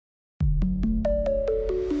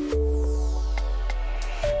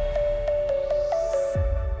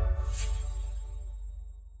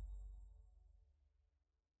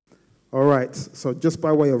right, so just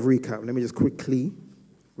by way of recap, let me just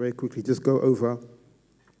very quickly, just go over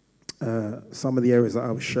some of the areas that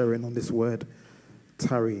I was sharing on this word,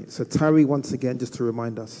 tarry. So tarry, once again, just to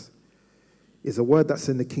remind us, is a word that's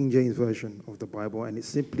in the King James Version of the Bible, and it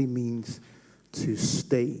simply means to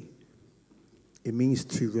stay. It means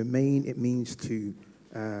to remain. It means to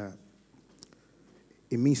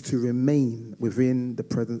remain within the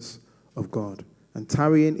presence of God. And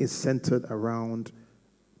tarrying is centered around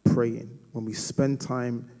praying, when we spend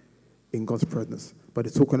time in God's presence. But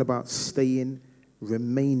it's talking about staying,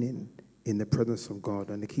 remaining in the presence of God.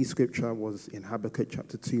 And the key scripture was in Habakkuk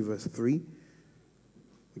chapter 2, verse 3,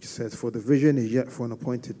 which says, "For the vision is yet for an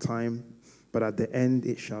appointed time, but at the end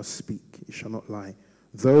it shall speak, it shall not lie.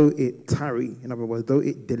 Though it tarry," in other words, though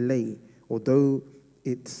it delay, or though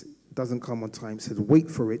it doesn't come on time, it says, "Wait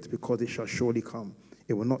for it, because it shall surely come.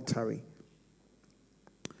 It will not tarry."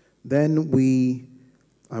 Then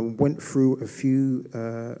I went through a few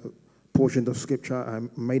portions of scripture. I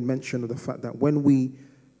made mention of the fact that when we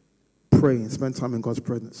pray and spend time in God's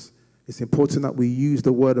presence, it's important that we use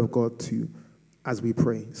the word of God as we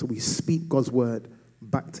pray. So we speak God's word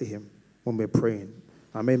back to him when we're praying.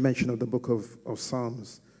 I made mention of the book of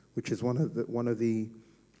Psalms, which is one of the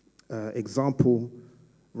example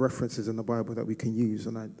references in the Bible that we can use.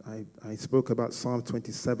 And I spoke about Psalm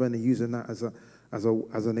 27 and using that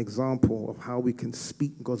as an example of how we can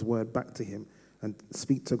speak God's word back to him and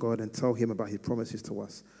speak to God and tell him about his promises to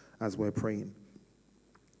us as we're praying.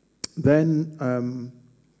 Then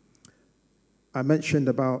I mentioned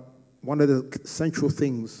about one of the central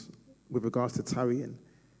things with regards to tarrying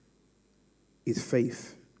is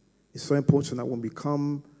faith. It's so important that when we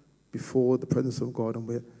come before the presence of God and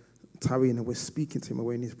we're tarrying and we're speaking to him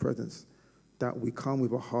away in his presence, that we come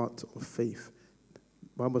with a heart of faith.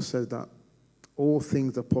 The Bible says that all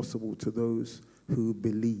things are possible to those who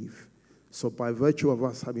believe. So by virtue of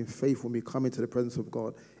us having faith when we come into the presence of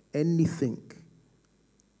God, anything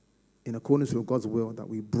in accordance with God's will that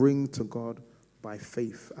we bring to God by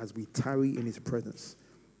faith as we tarry in his presence,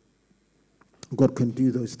 God can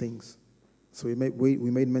do those things. So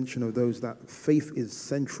we made mention of those, that faith is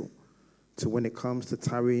central to when it comes to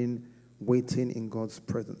tarrying, waiting in God's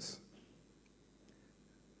presence.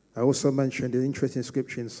 I also mentioned an interesting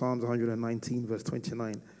scripture in Psalms 119, verse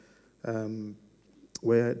 29,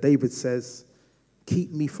 where David says,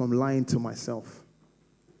 "Keep me from lying to myself."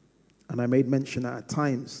 And I made mention that at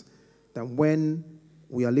times that when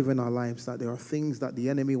we are living our lives, that there are things that the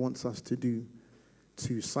enemy wants us to do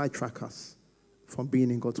to sidetrack us from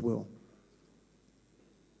being in God's will.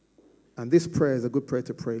 And this prayer is a good prayer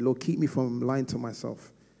to pray. Lord, keep me from lying to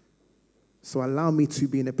myself. So allow me to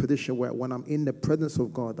be in a position where when I'm in the presence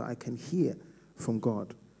of God, that I can hear from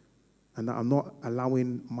God. And that I'm not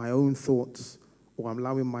allowing my own thoughts or I'm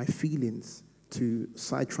allowing my feelings to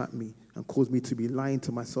sidetrack me and cause me to be lying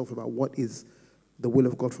to myself about what is the will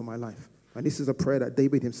of God for my life. And this is a prayer that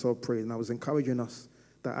David himself prayed. And I was encouraging us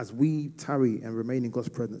that as we tarry and remain in God's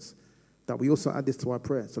presence, that we also add this to our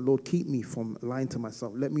prayer. So Lord, keep me from lying to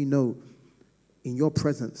myself. Let me know in your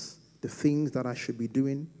presence the things that I should be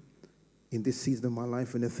doing in this season of my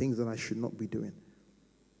life and the things that I should not be doing.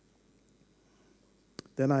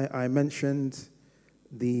 Then I mentioned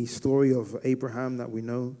the story of Abraham that we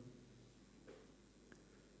know,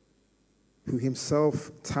 who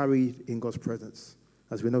himself tarried in God's presence.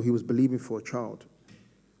 As we know, he was believing for a child.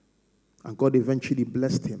 And God eventually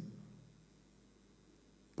blessed him.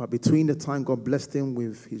 But between the time God blessed him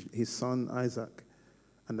with his son Isaac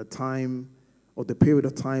and the time or the period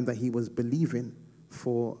of time that he was believing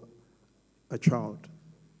for a child,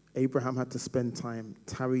 Abraham had to spend time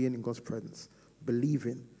tarrying in God's presence,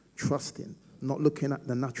 believing, trusting, not looking at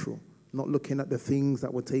the natural, not looking at the things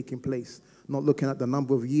that were taking place, not looking at the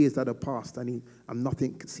number of years that had passed and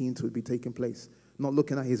nothing seemed to be taking place, not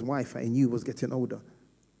looking at his wife that he knew was getting older.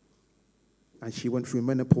 And she went through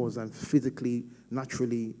menopause and physically,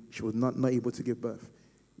 naturally, she was not able to give birth.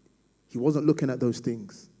 He wasn't looking at those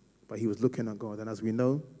things, but he was looking at God. And as we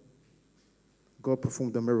know, God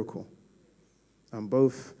performed a miracle. And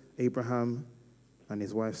both Abraham and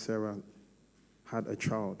his wife Sarah had a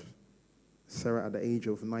child. Sarah at the age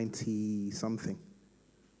of 90-something.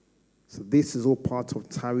 So this is all part of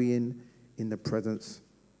tarrying in the presence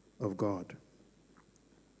of God.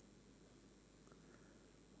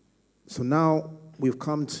 So now we've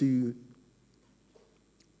come to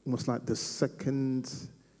almost like the second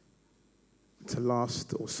to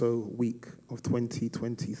last or so week of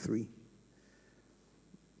 2023.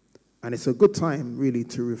 And it's a good time, really,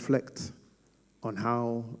 to reflect on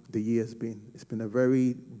how the year has been. It's been a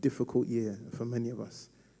very difficult year for many of us.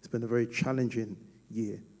 It's been a very challenging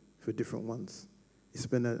year for different ones. It's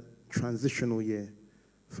been a transitional year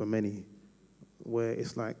for many, where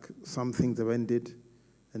it's like some things have ended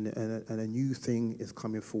and a new thing is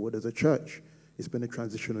coming forward. As a church, it's been a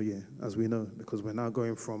transitional year, as we know, because we're now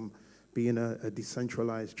going from being a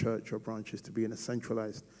decentralized church or branches to being a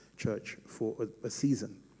centralized church for a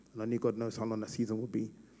season. And only God knows how long that season will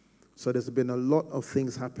be. So there's been a lot of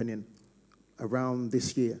things happening around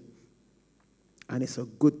this year. And it's a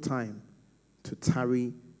good time to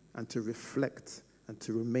tarry and to reflect and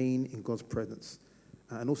to remain in God's presence.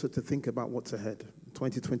 And also to think about what's ahead,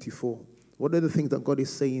 2024. What are the things that God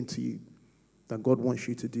is saying to you that God wants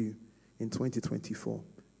you to do in 2024?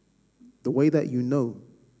 The way that you know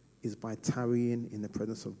is by tarrying in the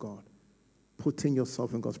presence of God, putting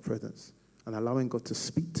yourself in God's presence and allowing God to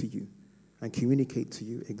speak to you and communicate to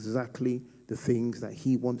you exactly the things that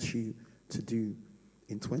he wants you to do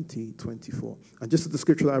in 2024. And just the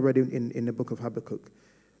scripture that I read in the book of Habakkuk,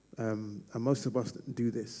 and most of us do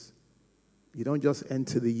this. You don't just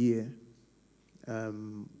enter the year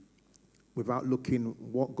without looking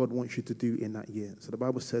what God wants you to do in that year. So the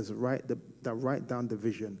Bible says, write down the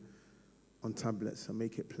vision on tablets and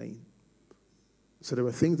make it plain. So there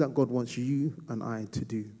are things that God wants you and I to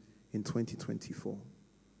do in 2024.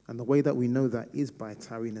 And the way that we know that is by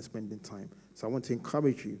tarrying and spending time. So I want to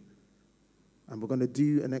encourage you. And we're going to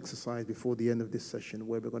do an exercise before the end of this session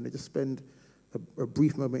where we're going to just spend a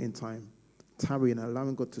brief moment in time tarrying and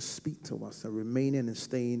allowing God to speak to us and remaining and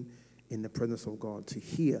staying in the presence of God to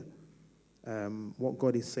hear what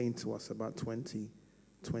God is saying to us about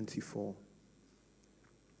 2024.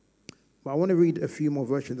 But I want to read a few more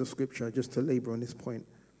versions of Scripture just to labor on this point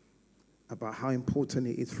about how important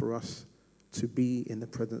it is for us to be in the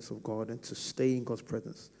presence of God and to stay in God's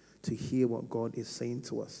presence, to hear what God is saying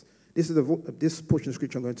to us. This portion of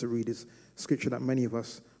Scripture I'm going to read is Scripture that many of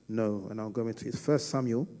us know, and I'll go into it. It's 1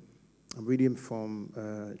 Samuel. I'm reading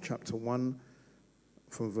from chapter 1,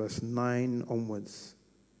 from verse 9 onwards.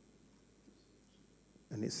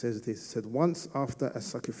 And it says this. It said, once after a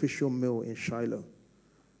sacrificial meal in Shiloh,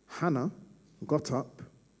 Hannah got up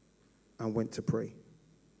and went to pray.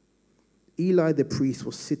 Eli the priest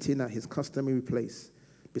was sitting at his customary place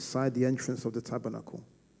beside the entrance of the tabernacle.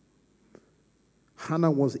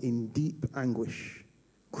 Hannah was in deep anguish,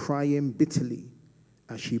 crying bitterly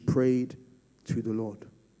as she prayed to the Lord.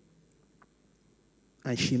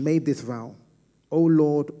 And she made this vow, O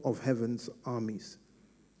Lord of heaven's armies,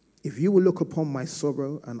 if you will look upon my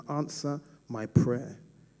sorrow and answer my prayer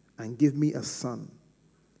and give me a son,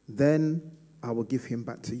 then I will give him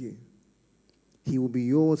back to you. He will be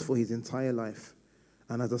yours for his entire life.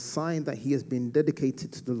 And as a sign that he has been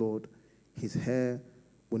dedicated to the Lord, his hair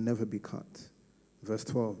will never be cut. Verse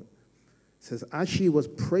 12 says, as she was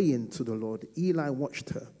praying to the Lord, Eli watched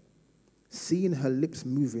her. Seeing her lips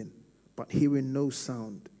moving, but hearing no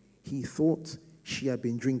sound, he thought she had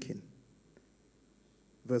been drinking.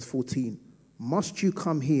 Verse 14, must you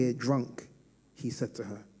come here drunk? He said to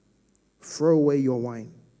her. Throw away your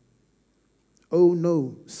wine. Oh,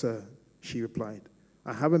 no, sir, she replied.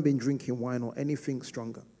 I haven't been drinking wine or anything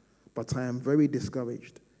stronger, but I am very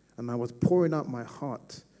discouraged, and I was pouring out my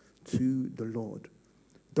heart to the Lord.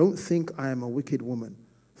 Don't think I am a wicked woman,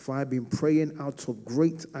 for I have been praying out of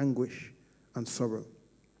great anguish and sorrow.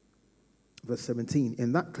 Verse 17,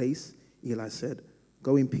 in that case, Eli said,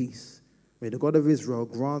 go in peace. May the God of Israel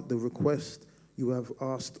grant the request you have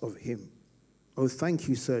asked of him. Oh, thank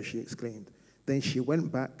you, sir, she exclaimed. Then she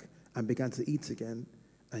went back and began to eat again,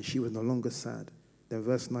 and she was no longer sad. Then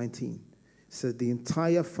verse 19 said, the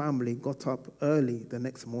entire family got up early the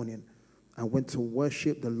next morning and went to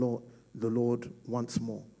worship the Lord once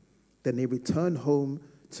more. Then they returned home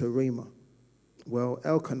to Ramah, where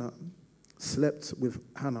Elkanah slept with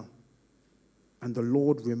Hannah, and the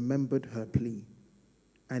Lord remembered her plea.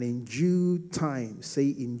 And in due time, say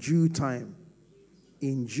in due time,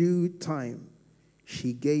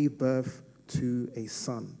 she gave birth to a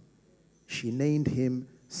son. She named him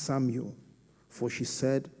Samuel, for she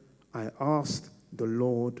said, I asked the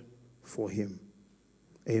Lord for him.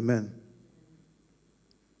 Amen.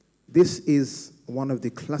 This is one of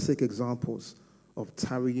the classic examples of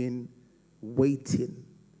tarrying, waiting,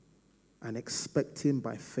 and expecting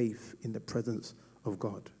by faith in the presence of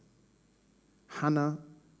God. Hannah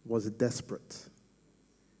was desperate.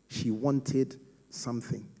 She wanted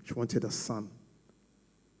something. She wanted a son.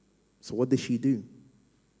 So what did she do?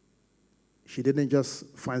 She didn't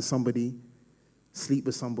just find somebody, sleep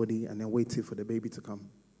with somebody, and then waited for the baby to come.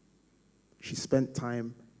 She spent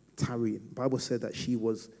time tarrying. The Bible said that she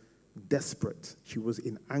was desperate. She was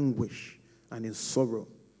in anguish and in sorrow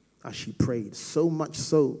as she prayed. So much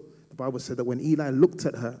so, the Bible said that when Eli looked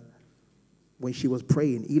at her, when she was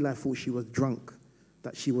praying, Eli thought she was drunk,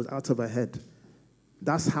 that she was out of her head.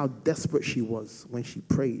 That's how desperate she was when she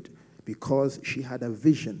prayed, because she had a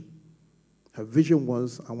vision. Her vision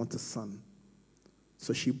was, I want a son.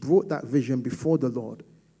 So she brought that vision before the Lord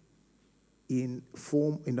in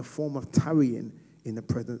the form of tarrying in the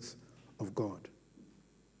presence of God.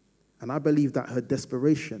 And I believe that her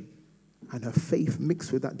desperation and her faith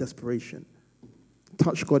mixed with that desperation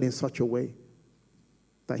touched God in such a way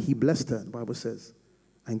that he blessed her, the Bible says,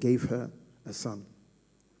 and gave her a son,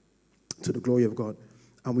 to the glory of God.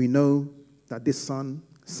 And we know that this son,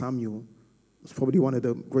 Samuel, was probably one of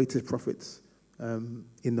the greatest prophets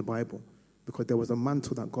in the Bible, because there was a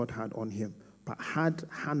mantle that God had on him. But had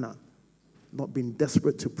Hannah not been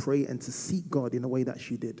desperate to pray and to seek God in a way that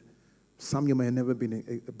she did, Samuel may have never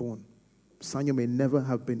been born. Samuel may never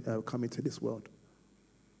have been come into this world.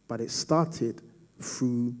 But it started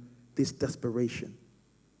through this desperation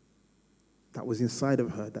that was inside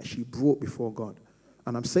of her that she brought before God.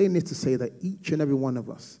 And I'm saying this to say that each and every one of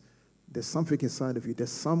us, there's something inside of you.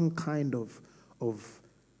 There's some kind of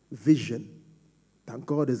vision that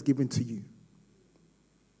God has given to you.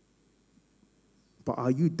 But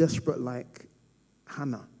are you desperate like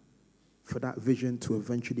Hannah for that vision to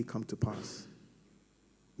eventually come to pass?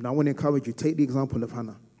 Now I want to encourage you, take the example of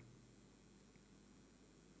Hannah.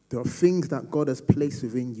 There are things that God has placed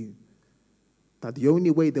within you that the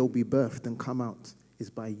only way they'll be birthed and come out is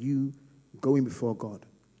by you going before God,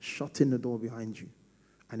 shutting the door behind you.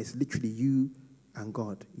 And it's literally you and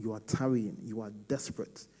God. You are tarrying. You are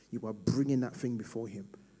desperate. You are bringing that thing before him.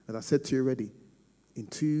 As I said to you already, in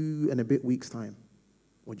 2 and a bit weeks' time,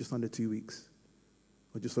 or just under 2 weeks,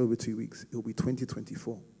 or just over 2 weeks, it will be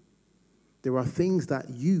 2024. There are things that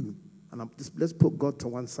you, and let's put God to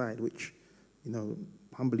one side, which,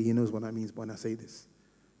 humbly he knows what I mean when I say this.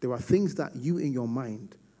 There are things that you in your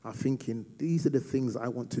mind are thinking, these are the things I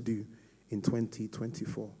want to do in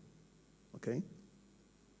 2024. Okay?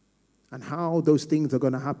 And how those things are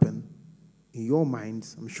going to happen in your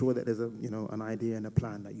minds, I'm sure that there's an idea and a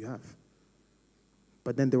plan that you have.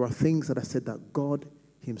 But then there are things that I said that God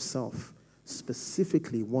himself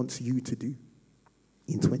specifically wants you to do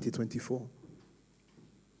in 2024.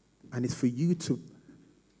 And it's for you to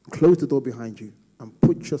close the door behind you and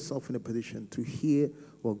put yourself in a position to hear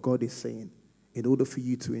what God is saying in order for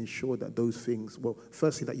you to ensure that those things, well,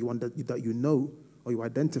 firstly, that you know or you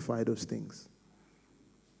identify those things.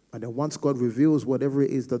 And then once God reveals whatever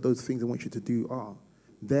it is that those things I want you to do are,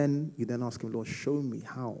 then you then ask him, Lord, show me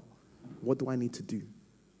how. What do I need to do?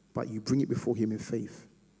 But you bring it before him in faith.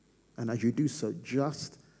 And as you do so,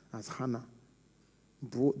 just as Hannah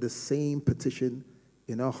brought the same petition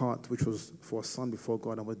in her heart, which was for a son before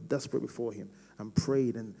God, and was desperate before him, and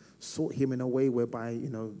prayed and sought him in a way whereby,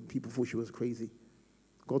 people thought she was crazy.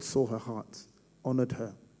 God saw her heart, honored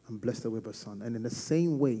her, and blessed her with her son. And in the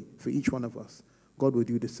same way, for each one of us, God will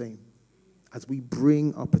do the same as we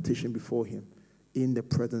bring our petition before him in the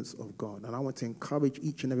presence of God. And I want to encourage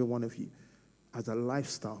each and every one of you as a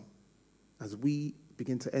lifestyle, as we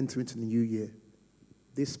begin to enter into the new year,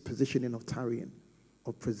 this positioning of tarrying,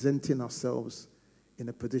 of presenting ourselves in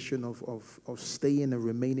a position of staying and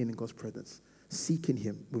remaining in God's presence, seeking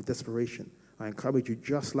him with desperation. I encourage you,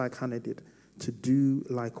 just like Hannah did, to do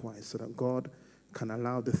likewise so that God can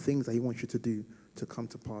allow the things that he wants you to do to come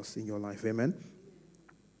to pass in your life. Amen.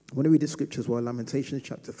 I want to read the scriptures well. Lamentations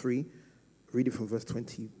chapter 3, reading from verse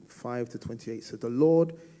 25 to 28. So the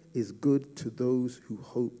Lord is good to those whose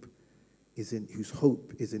hope is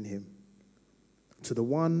in him. To the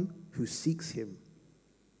one who seeks him,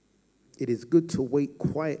 it is good to wait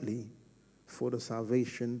quietly for the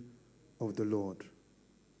salvation of the Lord.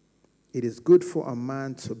 It is good for a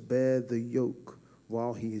man to bear the yoke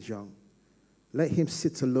while he is young. Let him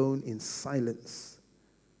sit alone in silence,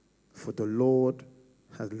 for the Lord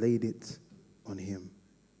has laid it on him.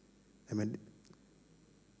 Amen.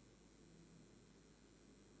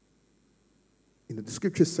 The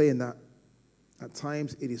scriptures saying that at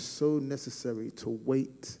times it is so necessary to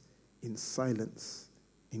wait in silence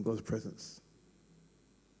in God's presence.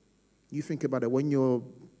 You think about it when you're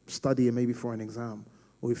studying maybe for an exam,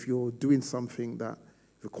 or if you're doing something that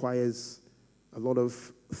requires a lot of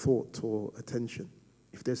thought or attention.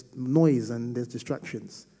 If there's noise and there's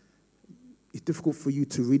distractions, it's difficult for you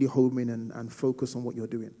to really home in and focus on what you're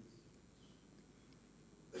doing.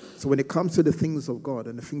 So when it comes to the things of God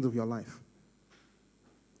and the things of your life,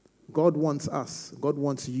 God wants us, God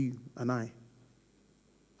wants you and I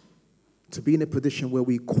to be in a position where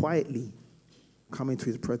we quietly come into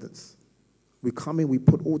his presence. We come in, we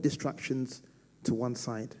put all distractions to one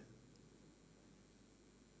side.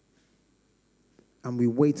 and we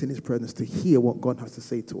wait in his presence to hear what God has to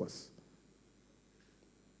say to us.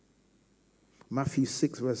 Matthew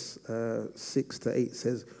 6, verse 6 to 8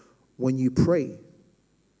 says, when you pray,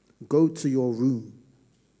 go to your room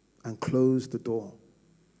and close the door.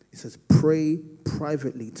 It says, pray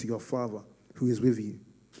privately to your Father who is with you.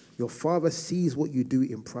 Your Father sees what you do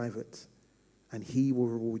in private, and he will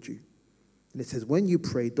reward you. And it says, when you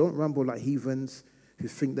pray, don't ramble like heathens who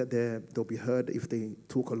think that they'll be heard if they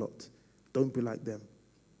talk a lot. Don't be like them.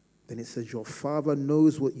 Then it says, your Father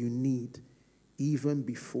knows what you need even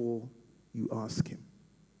before you ask him.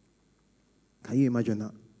 Can you imagine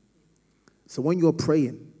that? So when you're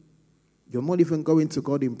praying, you're not even going to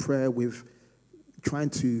God in prayer with trying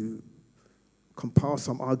to compile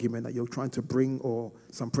some argument that you're trying to bring or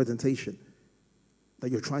some presentation that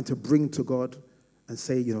you're trying to bring to God and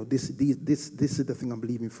say, this is the thing I'm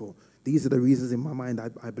believing for. These are the reasons in my mind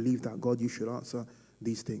I believe that, God, you should answer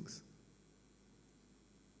these things.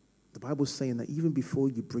 The Bible's saying that even before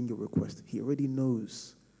you bring your request, he already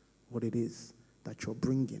knows what it is that you're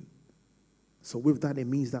bringing. So with that, it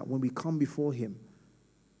means that when we come before him,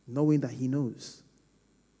 knowing that he knows,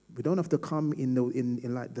 we don't have to come in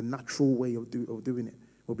like the natural way of doing it,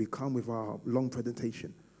 where we come with our long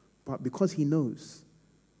presentation. But because he knows,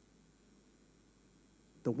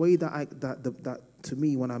 the way that to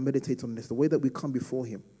me, when I meditate on this, the way that we come before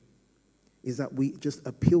him is that we just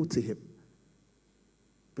appeal to him.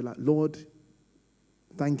 Be like, Lord,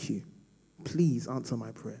 thank you. Please answer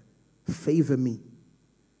my prayer. Favor me.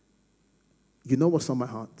 You know what's on my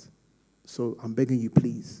heart. So I'm begging you,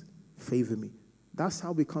 please, favor me. That's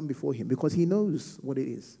how we come before him, because he knows what it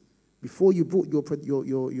is. Before you brought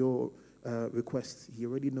your request, he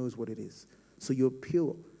already knows what it is. So you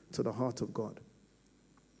appeal to the heart of God.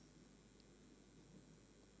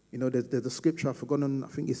 There's a scripture, I've forgotten, I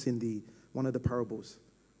think it's in one of the parables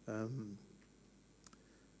in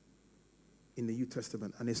the New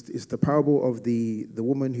Testament. And it's the parable of the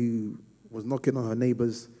woman who was knocking on her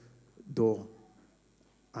neighbor's door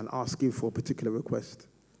and asking for a particular request.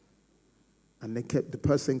 And the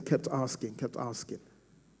person kept asking.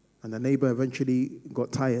 And the neighbor eventually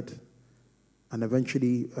got tired and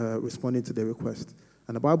eventually responded to their request.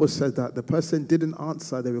 And the Bible says that the person didn't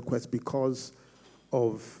answer the request because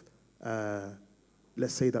of,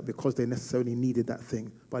 let's say that because they necessarily needed that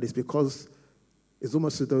thing. But it's because it's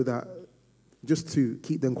almost as though that just to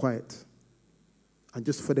keep them quiet and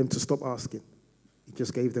just for them to stop asking. He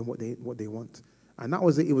just gave them what they want. And that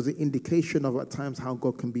was it. It was an indication of at times how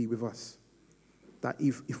God can be with us. That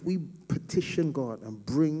if we petition God and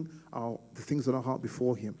bring the things on our heart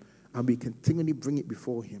before him, and we continually bring it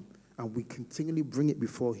before him, and we continually bring it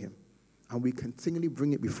before him, and we continually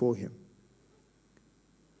bring it before him,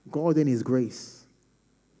 God in his grace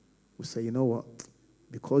will say, you know what?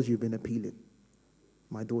 Because you've been appealing,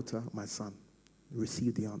 my daughter, my son,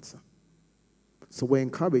 receive the answer. So we're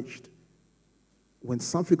encouraged when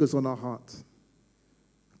something goes on our heart,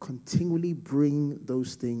 continually bring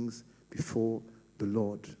those things before the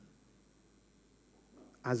Lord.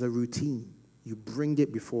 As a routine, you bring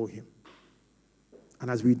it before him. And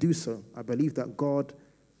as we do so, I believe that God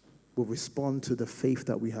will respond to the faith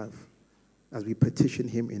that we have as we petition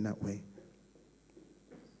him in that way.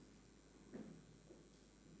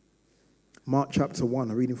 Mark chapter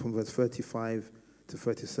 1, I'm reading from verse 35 to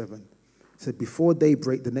 37. It said, before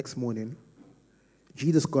daybreak the next morning,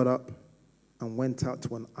 Jesus got up and went out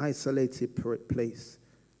to an isolated place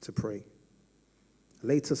to pray.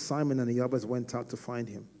 Later, Simon and the others went out to find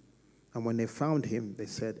him. And when they found him, they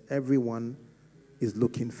said, everyone is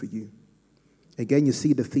looking for you. Again, you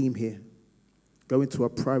see the theme here. Going to a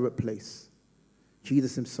private place.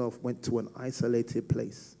 Jesus himself went to an isolated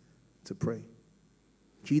place to pray.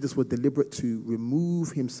 Jesus was deliberate to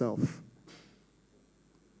remove himself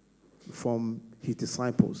from his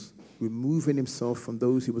disciples, removing himself from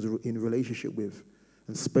those he was in relationship with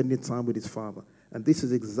and spending time with his Father. And this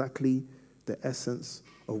is exactly the essence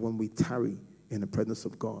of when we tarry in the presence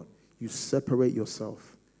of God. You separate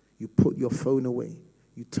yourself. You put your phone away.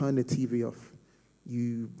 You turn the TV off.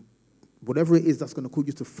 Whatever it is that's going to cause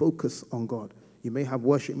you to focus on God. You may have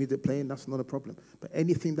worship music playing, that's not a problem. But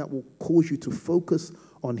anything that will cause you to focus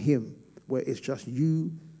on him, where it's just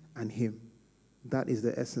you and him, that is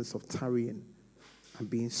the essence of tarrying and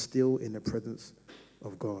being still in the presence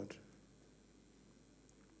of God.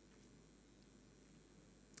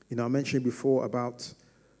 I mentioned before about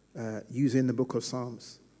using the book of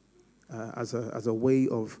Psalms as a way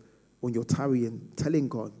of, when you're tarrying, telling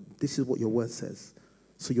God, this is what your word says.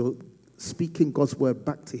 So you're speaking God's word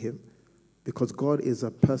back to him, because God is a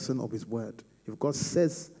person of his word. If God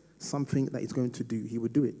says something that he's going to do, he will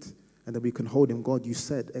do it. And then we can hold him. God, you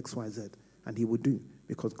said X, Y, Z. And he will do,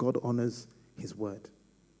 because God honors his word.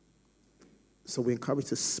 So we're encouraged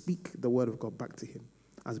to speak the word of God back to him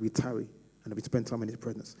as we tarry and we spend time in his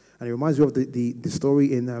presence. And it reminds me of the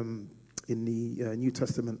story in the New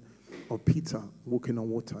Testament of Peter walking on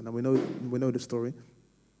water. Now we know the story.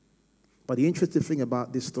 But the interesting thing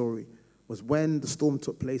about this story was when the storm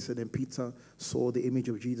took place and then Peter saw the image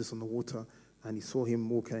of Jesus on the water and he saw him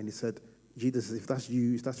walking and he said, Jesus, if that's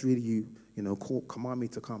you, if that's really you, command me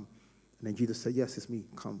to come. And then Jesus said, yes, it's me,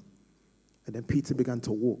 come. And then Peter began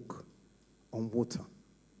to walk on water.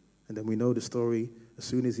 And then we know the story. As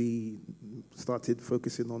soon as he started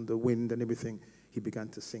focusing on the wind and everything, he began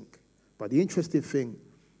to sink. But the interesting thing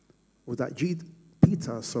was that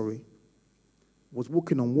Peter was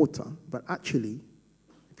walking on water, but actually,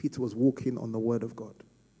 Peter was walking on the word of God.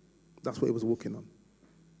 That's what he was walking on.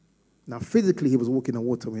 Now, physically, he was walking on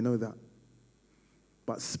water, we know that.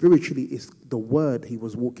 But spiritually, it's the word he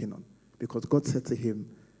was walking on. Because God said to him,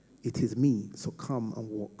 it is me, so come and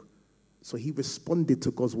walk. So he responded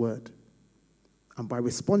to God's word. And by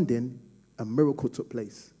responding, a miracle took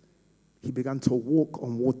place. He began to walk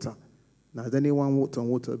on water. Now, has anyone walked on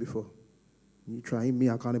water before? You try me,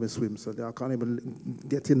 I can't even swim, so I can't even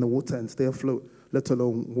get in the water and stay afloat, let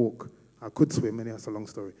alone walk. I could swim, and that's a long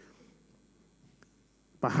story.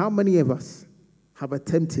 But how many of us have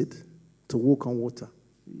attempted to walk on water?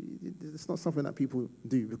 It's not something that people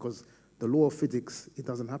do because the law of physics, it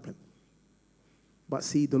doesn't happen. But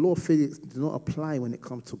see, the law of physics does not apply when it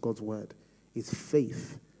comes to God's word. It's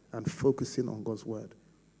faith and focusing on God's word.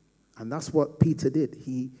 And that's what Peter did.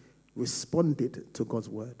 He responded to God's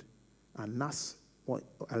word. And that's what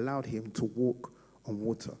allowed him to walk on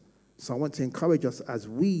water. So I want to encourage us as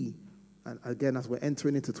we, and again, as we're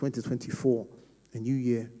entering into 2024, a new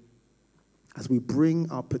year, as we bring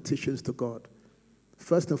our petitions to God,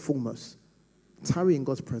 first and foremost, tarry in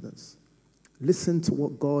God's presence. Listen to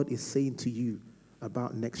what God is saying to you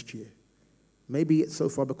about next year. Maybe it's so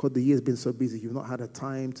far because the year's been so busy, you've not had a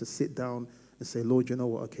time to sit down and say, Lord, you know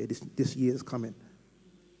what, okay, this year is coming.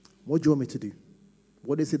 What do you want me to do?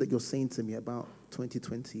 What is it that you're saying to me about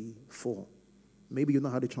 2024? Maybe you've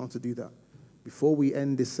not had a chance to do that. Before we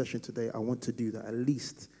end this session today, I want to do that, at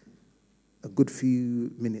least a good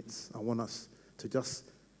few minutes. I want us to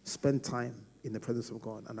just spend time in the presence of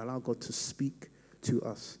God and allow God to speak to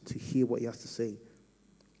us, to hear what he has to say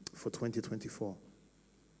for 2024.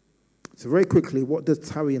 So very quickly, what does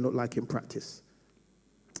tarrying look like in practice?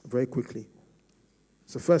 Very quickly.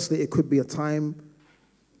 So firstly, it could be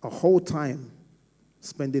a whole time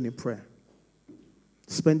spending in prayer.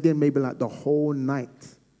 Spending maybe like the whole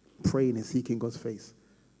night praying and seeking God's face.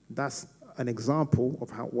 That's an example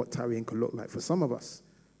of what tarrying could look like for some of us,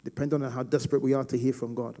 depending on how desperate we are to hear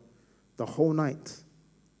from God. The whole night,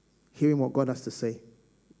 hearing what God has to say.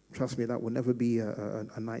 Trust me, that will never be a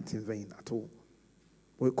night in vain at all.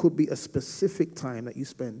 Or it could be a specific time that you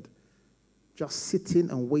spend just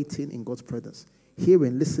sitting and waiting in God's presence.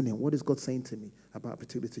 Hearing, listening, what is God saying to me about a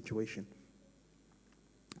particular situation?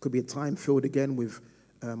 It could be a time filled again with,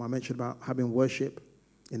 I mentioned about having worship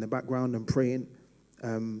in the background and praying.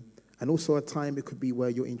 And also a time it could be where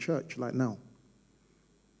you're in church, like now.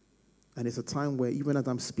 And it's a time where even as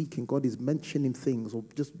I'm speaking, God is mentioning things or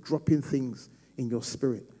just dropping things in your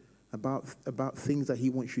spirit about things that he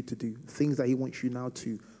wants you to do, things that he wants you now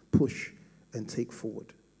to push and take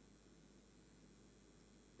forward.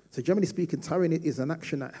 So generally speaking, tarrying is an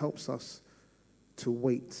action that helps us to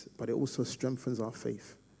wait, but it also strengthens our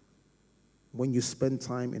faith when you spend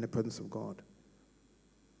time in the presence of God.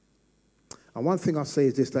 And one thing I'll say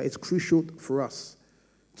is this, that it's crucial for us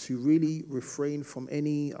to really refrain from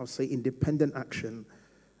any, I'll say, independent action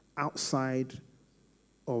outside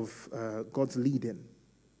of God's leading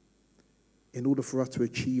in order for us to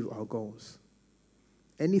achieve our goals.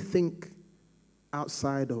 Anything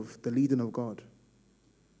outside of the leading of God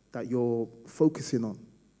that you're focusing on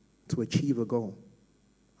to achieve a goal,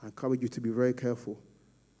 I encourage you to be very careful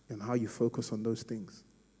in how you focus on those things.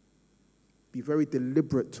 Be very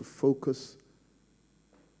deliberate to focus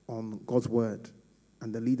on God's word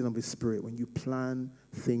and the leading of his spirit when you plan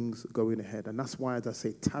things going ahead. And that's why, as I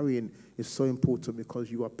say, tarrying is so important,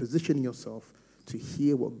 because you are positioning yourself to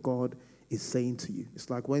hear what God is saying to you. It's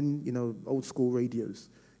like when, old school radios,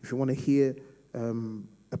 if you want to hear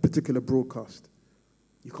a particular broadcast,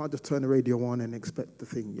 you can't just turn the radio on and expect the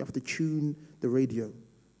thing. You have to tune the radio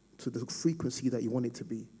to the frequency that you want it to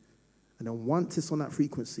be. And then once it's on that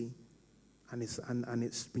frequency and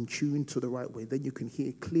it's been tuned to the right way, then you can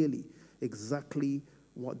hear clearly exactly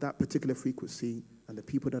what that particular frequency and the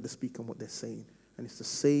people that are speaking, what they're saying. And it's the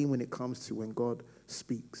same when it comes to when God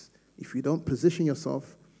speaks. if you don't position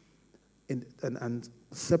yourself and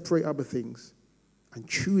separate other things and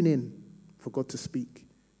tune in for God to speak,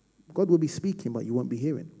 God will be speaking, but you won't be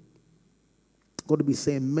hearing. God will be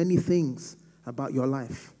saying many things about your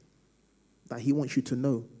life that he wants you to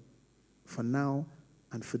know for now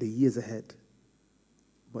and for the years ahead,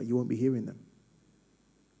 but you won't be hearing them.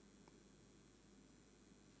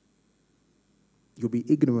 You'll be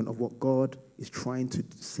ignorant of what God is trying to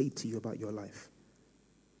say to you about your life.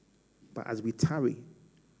 But as we tarry,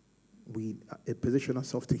 we position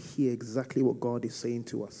ourselves to hear exactly what God is saying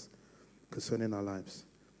to us concerning our lives.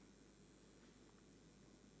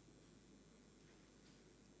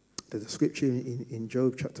 There's a scripture in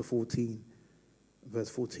Job chapter 14, verse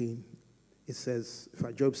 14. It says, in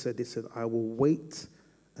fact, Job said this, I will wait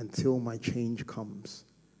until my change comes.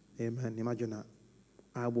 Amen. Imagine that.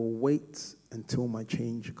 I will wait until my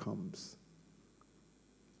change comes.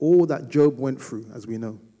 All that Job went through, as we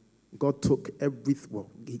know, God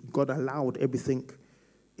God allowed everything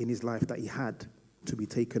in his life that he had to be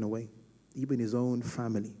taken away, even his own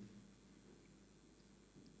family.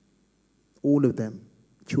 All of them,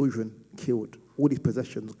 children killed, all his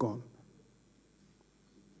possessions gone.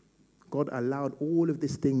 God allowed all of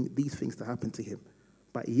these things to happen to him.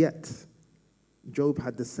 But yet, Job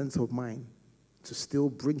had the sense of mind to still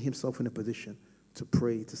bring himself in a position to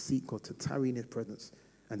pray, to seek God, to tarry in his presence.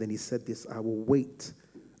 And then he said this, I will wait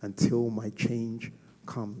until my change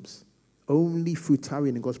comes. Only through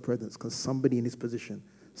tarrying in God's presence can somebody in his position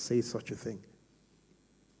say such a thing.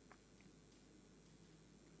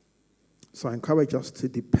 So I encourage us to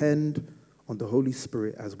depend on the Holy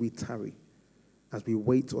Spirit as we tarry, as we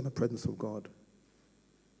wait on the presence of God.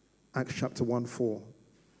 Acts chapter 1:4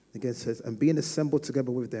 again says, and being assembled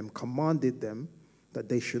together with them, commanded them that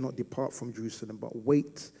they should not depart from Jerusalem, but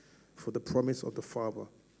wait for the promise of the Father,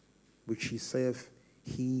 which he saith,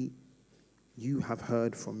 you have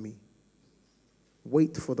heard from me.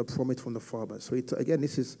 Wait for the promise from the Father. So again,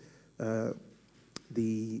 this is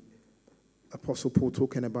the Apostle Paul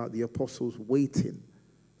talking about the apostles waiting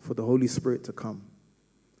for the Holy Spirit to come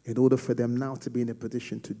in order for them now to be in a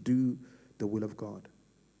position to do the will of God.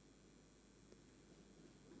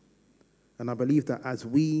 And I believe that as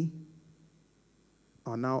we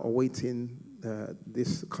are now awaiting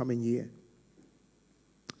this coming year,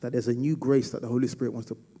 that there's a new grace that the Holy Spirit wants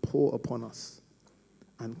to pour upon us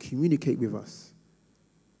and communicate with us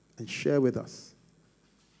and share with us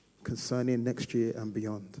concerning next year and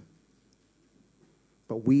beyond.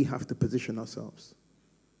 But we have to position ourselves.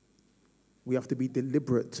 We have to be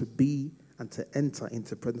deliberate to be and to enter into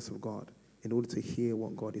the presence of God in order to hear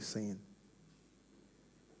what God is saying.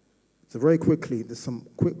 So very quickly, there's some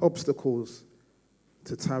quick obstacles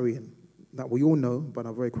to tarrying that we all know, but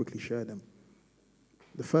I'll very quickly share them.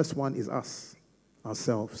 The first one is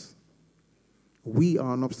ourselves. We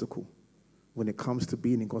are an obstacle when it comes to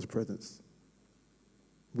being in God's presence.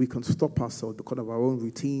 We can stop ourselves because of our own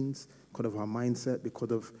routines, because of our mindset,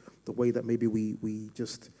 because of the way that maybe we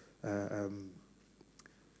just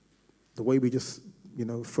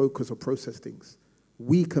focus or process things.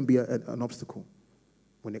 We can be an obstacle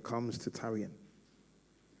when it comes to tarrying.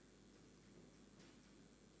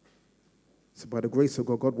 So by the grace of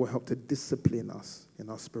God, God will help to discipline us in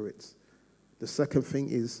our spirits. The second thing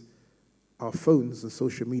is our phones and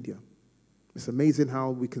social media. It's amazing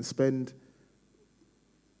how we can spend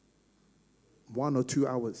 1 or 2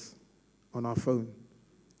 hours on our phone,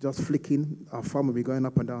 just flicking. Our thumb will be going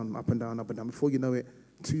up and down, up and down, up and down. Before you know it,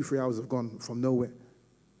 2-3 hours have gone from nowhere.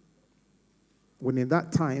 When in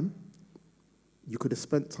that time, you could have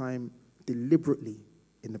spent time deliberately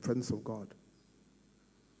in the presence of God,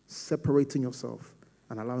 separating yourself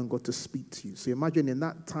and allowing God to speak to you. So imagine in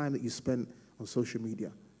that time that you spent on social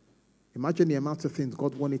media, imagine the amount of things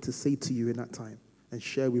God wanted to say to you in that time and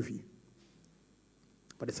share with you.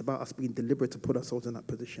 But it's about us being deliberate to put ourselves in that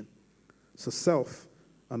position. So self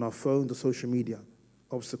and our phone, the social media,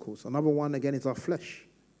 obstacles. Another one, again, is our flesh,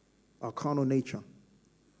 our carnal nature.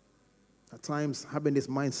 At times, having this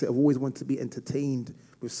mindset of always wanting to be entertained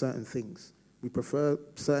with certain things. We prefer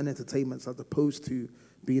certain entertainments as opposed to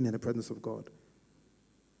being in the presence of God.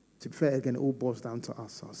 To be fair, again, it all boils down to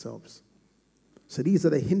us, ourselves. So these are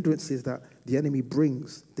the hindrances that the enemy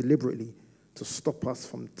brings deliberately to stop us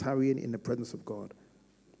from tarrying in the presence of God.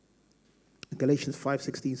 Galatians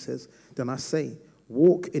 5:16 says, then I say,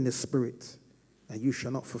 walk in the Spirit, and you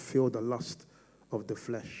shall not fulfill the lust of the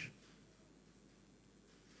flesh.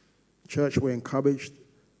 Church, we're encouraged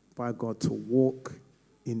by God to walk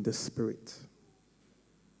in the Spirit.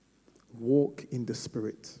 Walk in the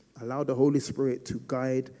Spirit. Allow the Holy Spirit to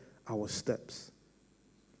guide our steps.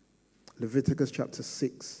 Leviticus chapter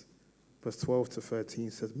 6, verse 12 to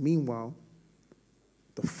 13 says, "Meanwhile,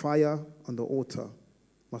 the fire on the altar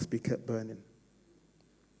must be kept burning.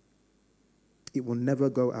 It will never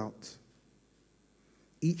go out.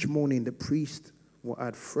 Each morning the priest will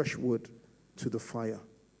add fresh wood to the fire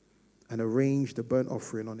and arrange the burnt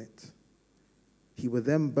offering on it. He will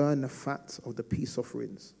then burn the fat of the peace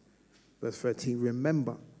offerings." Verse 13,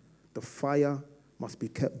 "Remember, the fire must be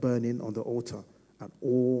kept burning on the altar at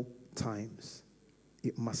all times.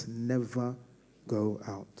 It must never go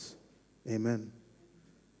out." Amen.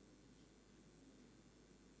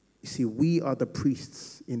 You see, we are the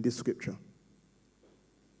priests in this scripture.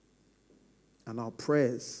 And our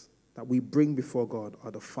prayers that we bring before God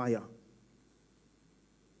are the fire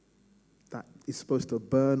that is supposed to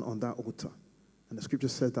burn on that altar. And the scripture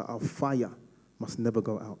says that our fire must never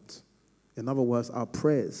go out. In other words, our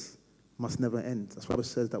prayers must never end. That's why it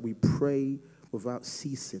says that we pray without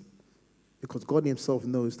ceasing. Because God himself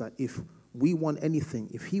knows that if we want anything,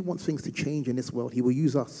 if he wants things to change in this world, he will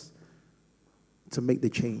use us to make the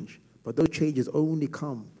change. But those changes only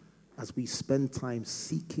come as we spend time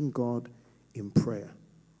seeking God in prayer.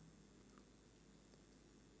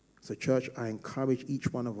 So church, I encourage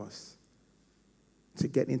each one of us to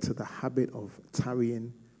get into the habit of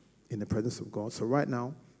tarrying in the presence of God. So right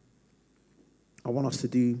now, I want us to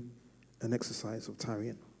do an exercise of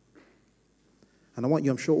tarrying. And I want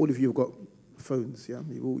you, I'm sure all of you have got phones, yeah?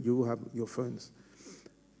 You all have your phones.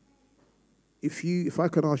 If I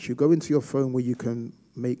can ask you, go into your phone where you can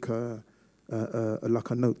make like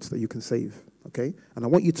a note that you can save, okay? And I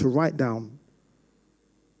want you to write down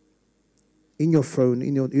in your phone,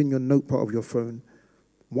 in your note part of your phone,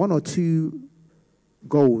 1 or 2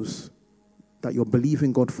 goals that you're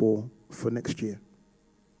believing God for next year.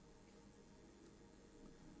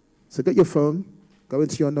 So get your phone, go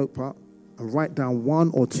into your note part, and write down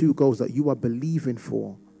 1 or 2 goals that you are believing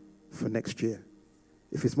for next year.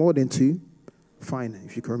 If it's more than 2, fine.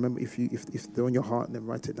 If you can remember, if they're on your heart, then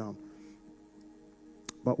write it down.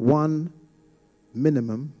 But 1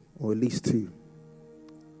 minimum, or at least 2.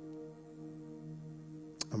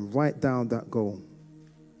 And write down that goal.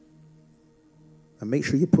 And make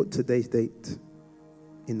sure you put today's date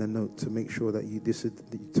in the note to make sure that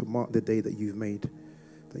to mark the day that you've made,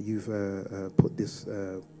 that you've put this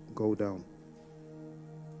goal down.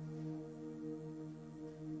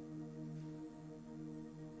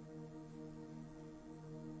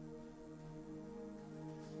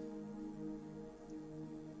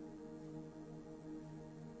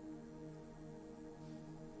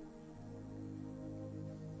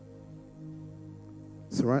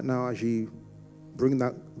 So right now, as you bring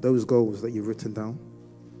those goals that you've written down,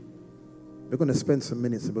 we're going to spend some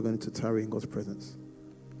minutes and we're going to tarry in God's presence.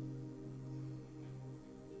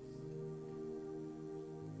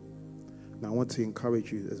 Now, I want to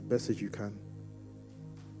encourage you as best as you can.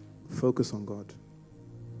 Focus on God.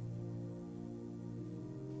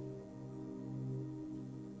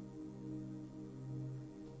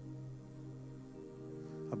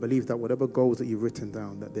 I believe that whatever goals that you've written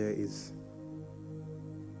down, that there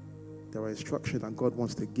are instructions that God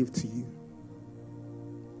wants to give to you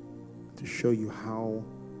to show you how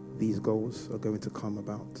these goals are going to come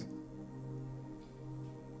about.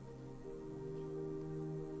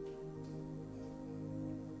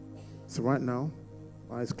 So right now,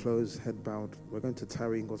 eyes closed, head bowed, we're going to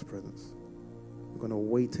tarry in God's presence. We're going to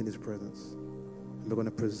wait in his presence. And we're going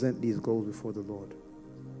to present these goals before the Lord.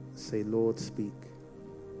 Say, Lord, speak.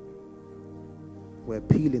 We're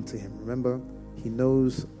appealing to him. Remember, he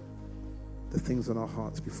knows the things in our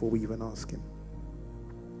hearts before we even ask him.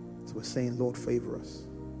 So we're saying, Lord, favor us.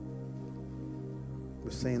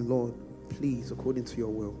 We're saying, Lord, please, according to your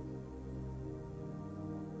will,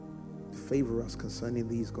 favor us concerning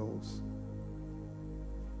these goals.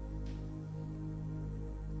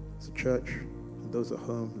 So church, and those at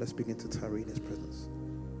home, let's begin to tarry in his presence.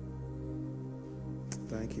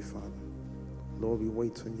 Thank you, Father. Lord, we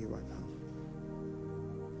wait on you right now.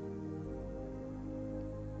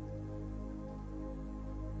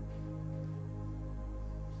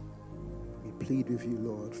 We plead with you,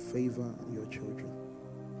 Lord, favor your children.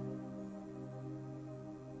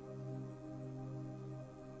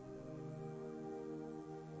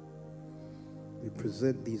 We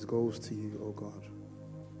present these goals to you, O God.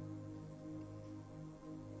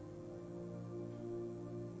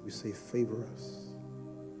 We say, favor us.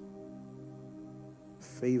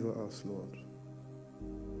 Favor us, Lord.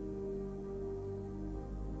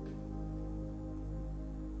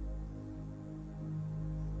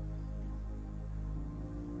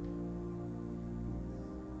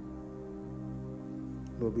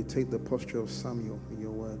 Lord, we take the posture of Samuel in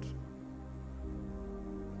your word.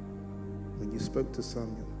 When you spoke to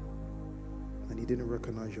Samuel and he didn't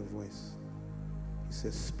recognize your voice, he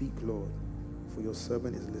says, speak, Lord, for your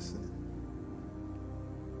servant is listening.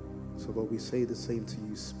 So Lord, we say the same to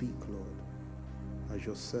you. Speak, Lord. As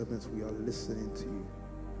your servants, we are listening to you.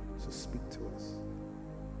 So speak to us.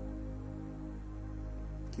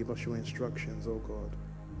 Give us your instructions, oh God,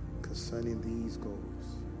 concerning these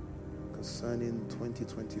goals, concerning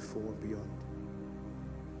 2024 and beyond.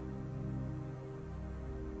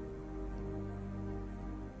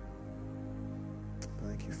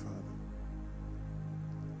 Thank you, Father.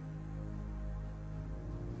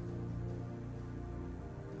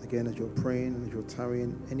 Again, as you're praying, as you're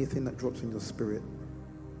tarrying, anything that drops in your spirit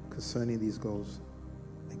concerning these goals,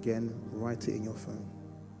 again, write it in your phone.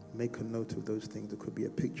 Make a note of those things. It could be a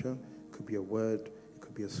picture, it could be a word, it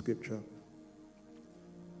could be a scripture,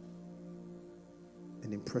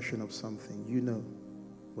 an impression of something. You know,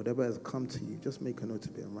 whatever has come to you, just make a note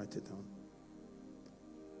of it and write it down.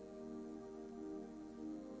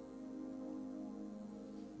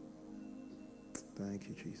 Thank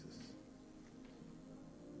you, Jesus.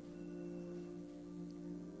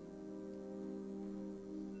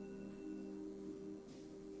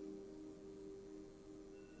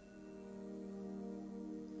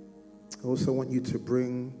 I also want you to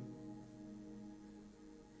bring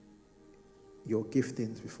your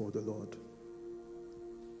giftings before the Lord.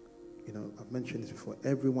 You know, I've mentioned this before.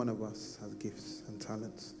 Every one of us has gifts and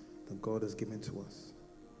talents that God has given to us.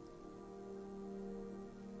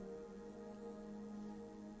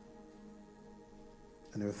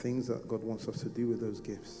 And there are things that God wants us to do with those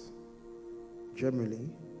gifts, generally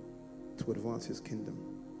to advance His kingdom,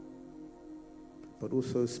 but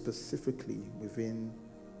also specifically within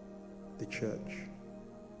the church,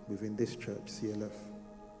 within this church, CLF,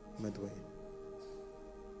 Medway.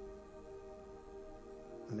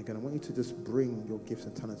 And again, I want you to just bring your gifts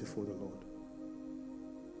and talents before the Lord.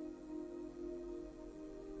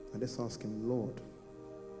 And let's ask Him, Lord,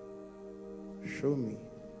 show me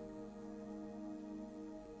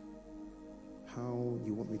how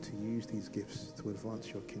you want me to use these gifts to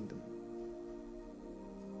advance your kingdom.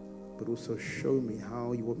 But also show me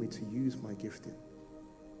how you want me to use my gifting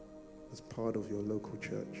as part of your local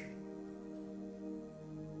church.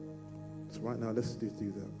 So right now, let's just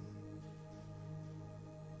do that.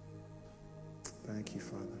 Thank you,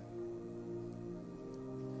 Father.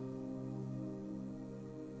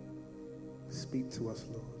 Speak to us,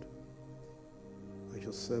 Lord. As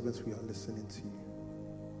your servants, we are listening to you.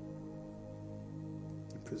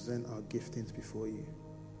 We present our giftings before you.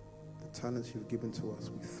 The talents you've given to us,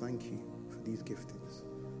 we thank you for these giftings.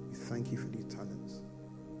 We thank you for these talents.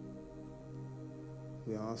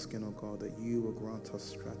 We are asking, oh God, that you will grant us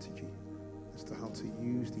strategy as to how to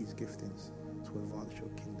use these giftings to advance your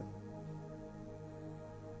kingdom.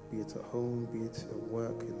 Be it at home, be it at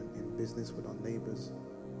work, in business with our neighbors,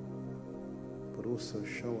 but also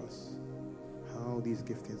show us how these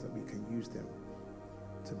giftings, that we can use them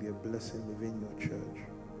to be a blessing within your church,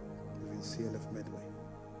 within CLF Medway.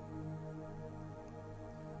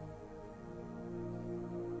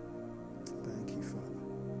 Thank you, Father.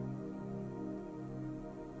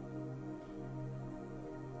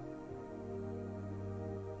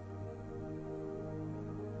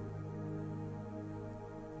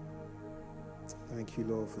 Thank you,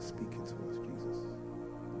 Lord, for speaking to us, Jesus.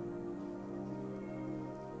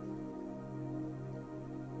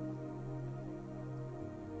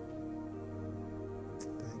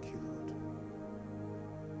 Thank you, Lord.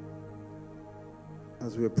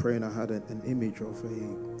 As we were praying, I had an image of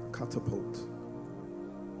a catapult.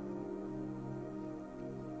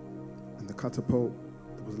 And the catapult,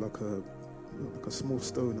 there was like a small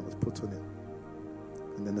stone that was put on it.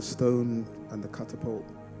 And then the stone and the catapult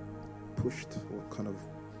pushed, or kind of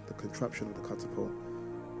the contraption of the catapult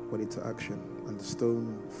went into action, and the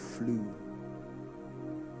stone flew.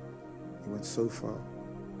 It went so far.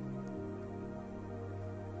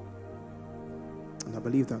 And I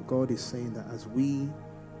believe that God is saying that as we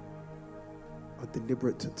are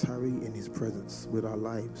deliberate to tarry in His presence with our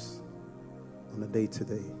lives on a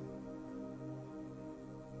day-to-day,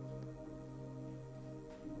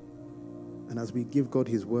 and as we give God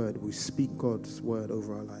His word, we speak God's word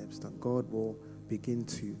over our lives, that God will begin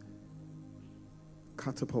to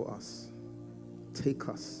catapult us, take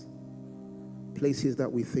us places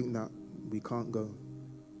that we think that we can't go.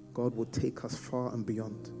 God will take us far and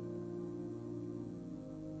beyond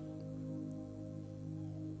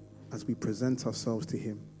as we present ourselves to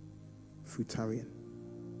Him through tarrying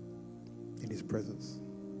in His presence.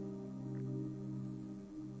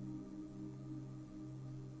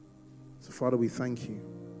 So, Father, we thank you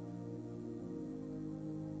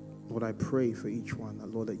Lord, I pray for each one,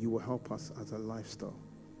 that, Lord, that you will help us as a lifestyle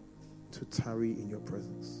to tarry in your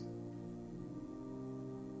presence.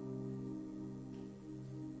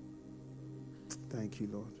 Thank you,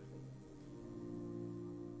 Lord.